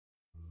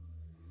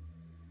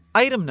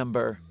Item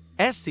Number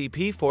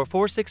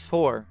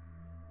SCP-4464.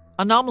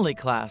 Anomaly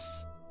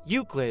Class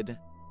Euclid.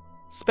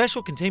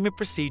 Special Containment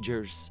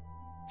Procedures.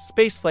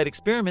 Spaceflight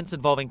experiments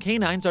involving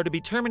canines are to be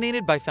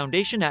terminated by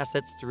Foundation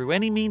assets through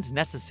any means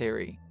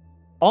necessary.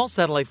 All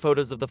satellite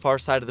photos of the far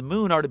side of the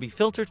moon are to be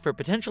filtered for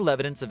potential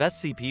evidence of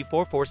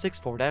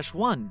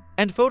SCP-4464-1,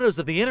 and photos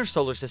of the inner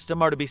solar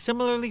system are to be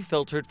similarly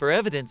filtered for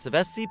evidence of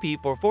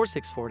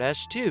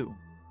SCP-4464-2.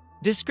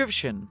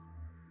 Description: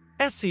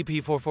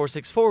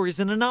 SCP-4464 is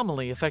an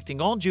anomaly affecting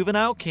all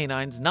juvenile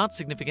canines not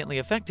significantly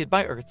affected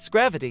by Earth's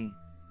gravity.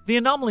 The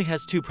anomaly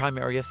has two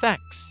primary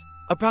effects.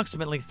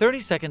 Approximately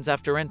 30 seconds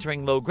after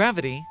entering low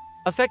gravity,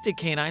 affected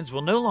canines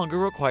will no longer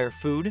require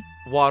food,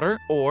 water,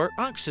 or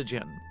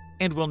oxygen,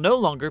 and will no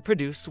longer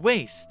produce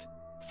waste.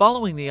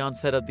 Following the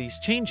onset of these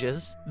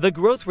changes, the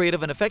growth rate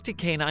of an affected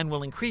canine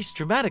will increase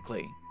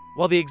dramatically.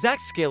 While the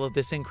exact scale of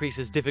this increase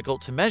is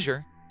difficult to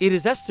measure, it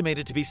is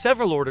estimated to be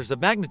several orders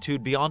of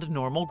magnitude beyond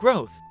normal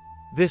growth.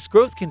 This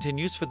growth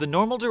continues for the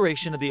normal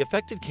duration of the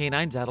affected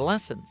canine's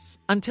adolescence,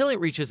 until it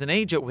reaches an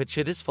age at which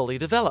it is fully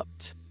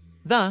developed.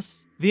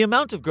 Thus, the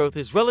amount of growth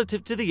is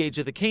relative to the age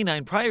of the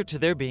canine prior to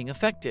their being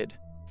affected.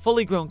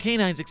 Fully grown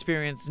canines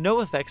experience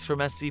no effects from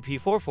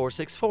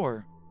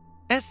SCP-4464.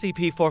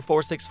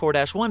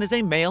 SCP-4464-1 is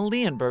a male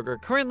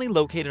Leonberger currently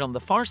located on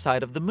the far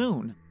side of the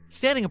moon,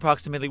 standing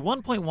approximately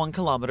 1.1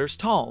 kilometers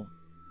tall.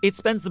 It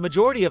spends the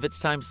majority of its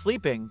time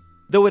sleeping,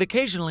 though it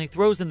occasionally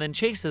throws and then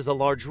chases a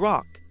large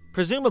rock,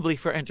 presumably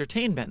for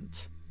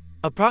entertainment.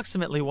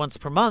 Approximately once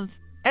per month,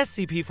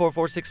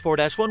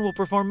 SCP-4464-1 will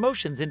perform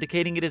motions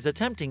indicating it is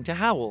attempting to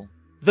howl,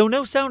 though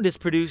no sound is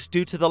produced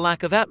due to the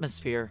lack of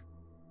atmosphere.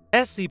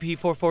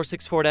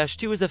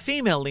 SCP-4464-2 is a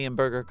female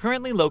Leonberger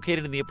currently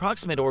located in the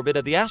approximate orbit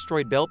of the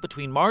asteroid belt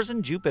between Mars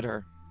and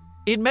Jupiter.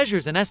 It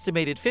measures an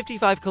estimated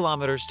 55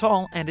 kilometers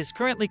tall and is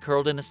currently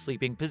curled in a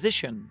sleeping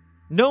position.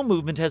 No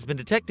movement has been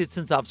detected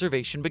since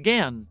observation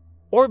began.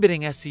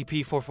 Orbiting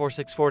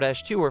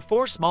SCP-4464-2 are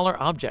four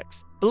smaller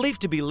objects,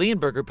 believed to be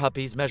Leonberger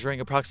puppies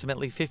measuring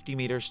approximately 50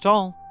 meters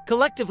tall,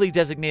 collectively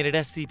designated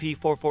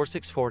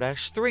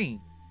SCP-4464-3.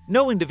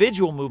 No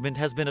individual movement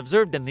has been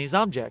observed in these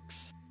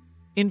objects.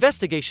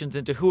 Investigations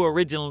into who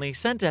originally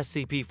sent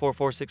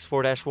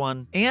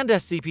SCP-4464-1 and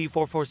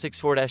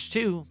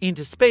SCP-4464-2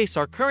 into space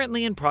are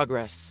currently in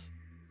progress.